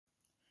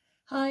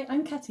Hi,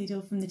 I'm Kat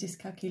Edel from the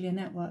Dyscalculia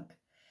Network.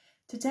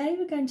 Today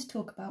we're going to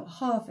talk about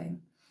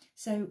halving.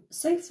 So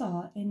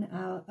far in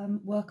our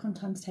work on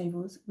times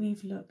tables,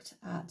 we've looked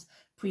at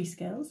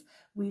pre-skills,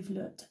 we've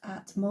looked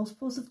at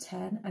multiples of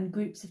 10 and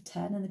groups of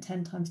 10 and the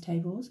 10 times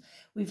tables,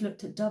 we've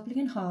looked at doubling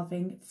and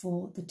halving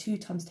for the 2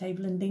 times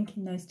table and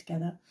linking those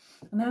together.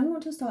 And now we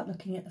want to start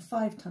looking at the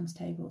 5 times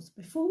tables.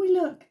 Before we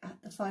look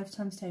at the 5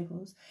 times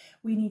tables,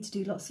 we need to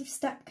do lots of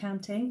step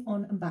counting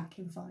on and back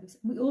in 5s.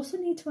 And we also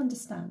need to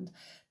understand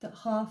that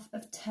half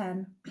of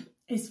 10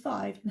 is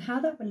 5 and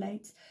how that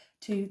relates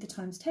to the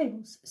times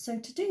tables. So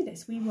to do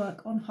this, we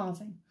work on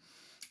halving.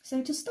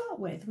 So to start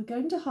with, we're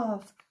going to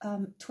halve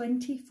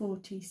 20,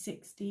 40,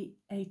 60,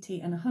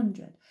 80 and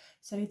 100.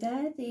 So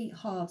they're the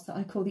halves that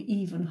I call the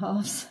even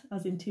halves,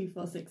 as in 2,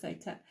 4, 6,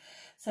 8, 10.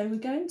 So we're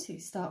going to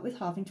start with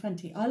halving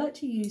 20. I like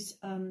to use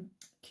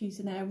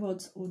Cuisenaire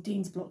rods or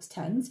Dean's blocks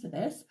 10s for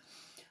this,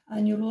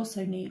 and you'll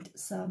also need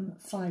some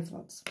 5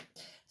 rods.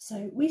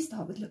 So we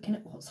start with looking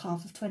at what's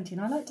half of 20,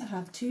 and I like to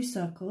have 2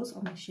 circles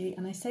on my sheet,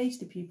 and I say to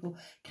the pupil,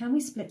 can we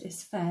split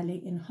this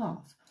fairly in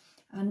half?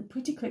 And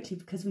pretty quickly,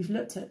 because we've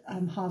looked at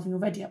halving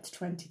already up to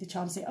 20, the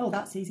child will say, oh,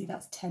 that's easy,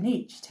 that's 10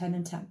 each, 10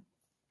 and 10.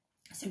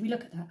 So we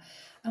look at that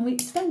and we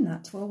extend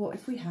that to, well, what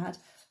if we had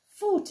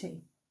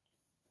 40?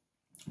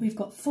 We've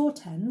got 4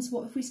 10s,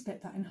 what if we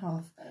split that in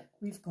half?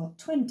 We've got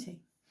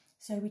 20.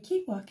 So we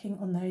keep working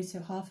on those, so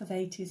half of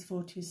 80 is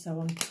 40 and so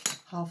on,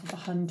 half of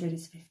 100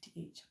 is 50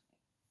 each.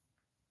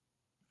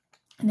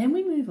 And then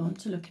we move on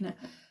to looking at,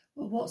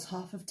 well, what's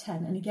half of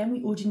 10? And again,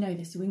 we already know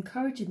this, so we're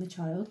encouraging the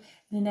child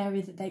in an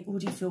area that they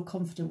already feel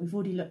confident. We've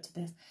already looked at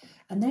this.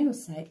 And they will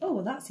say, oh,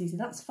 well, that's easy,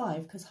 that's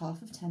 5, because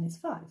half of 10 is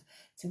 5.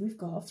 So we've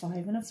got a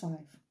 5 and a 5.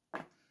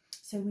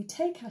 So we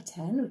take our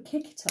 10, we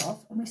kick it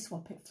off, and we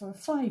swap it for a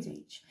 5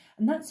 each.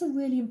 And that's a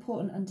really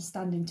important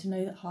understanding to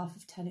know that half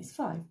of 10 is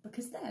 5,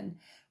 because then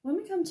when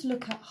we come to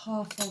look at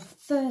half of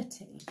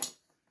 30,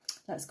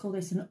 let's call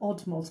this an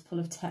odd multiple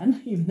of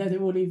 10, even though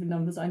they're all even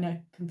numbers, I know,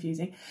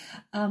 confusing.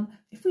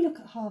 If we look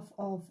at half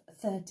of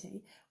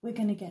 30, we're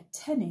going to get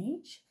 10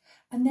 each,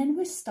 and then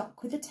we're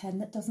stuck with a 10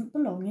 that doesn't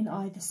belong in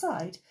either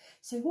side.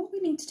 So what we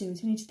need to do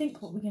is we need to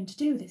think what we're going to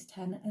do with this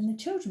 10, and the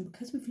children,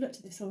 because we've looked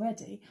at this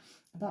already,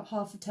 about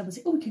half of 10 will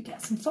say, oh, we could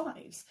get some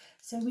 5s.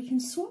 So we can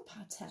swap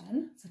our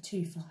 10 for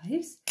 2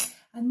 5s,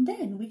 and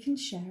then we can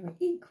share it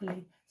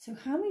equally. So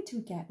how many do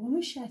we get? When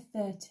we share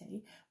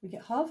 30, we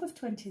get half of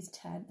 20 is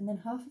 10, and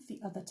then half of the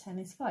other 10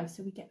 is 5,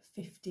 so we get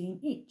 15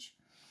 each.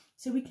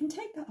 So we can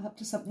take that up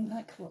to something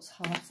like what's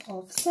half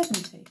of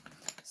 70.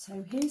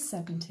 So here's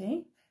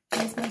 70,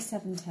 here's my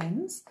 7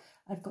 10s.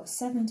 I've got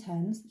 7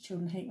 10s, the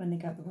children hate when they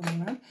go the wrong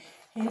way around.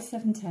 Here's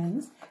 7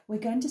 10s. We're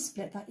going to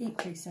split that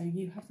equally, so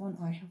you have 1,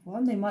 I have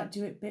 1. They might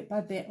do it bit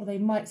by bit, or they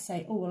might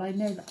say, oh, well, I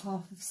know that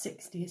half of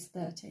 60 is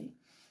 30.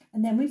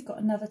 And then we've got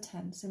another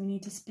 10, so we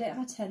need to split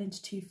our 10 into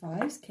 2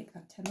 5s, kick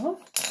that 10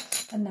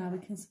 off, and now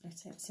we can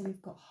split it. So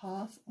we've got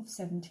half of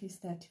 70 is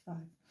 35.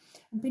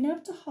 And being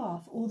able to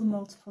halve all the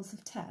multiples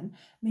of 10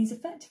 means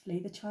effectively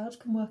the child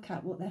can work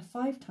out what their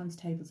 5 times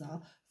tables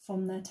are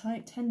from their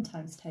 10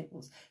 times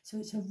tables. So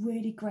it's a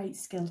really great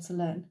skill to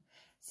learn.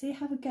 So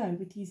have a go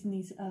with using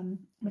these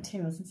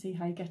materials and see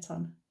how you get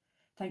on.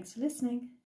 Thanks for listening.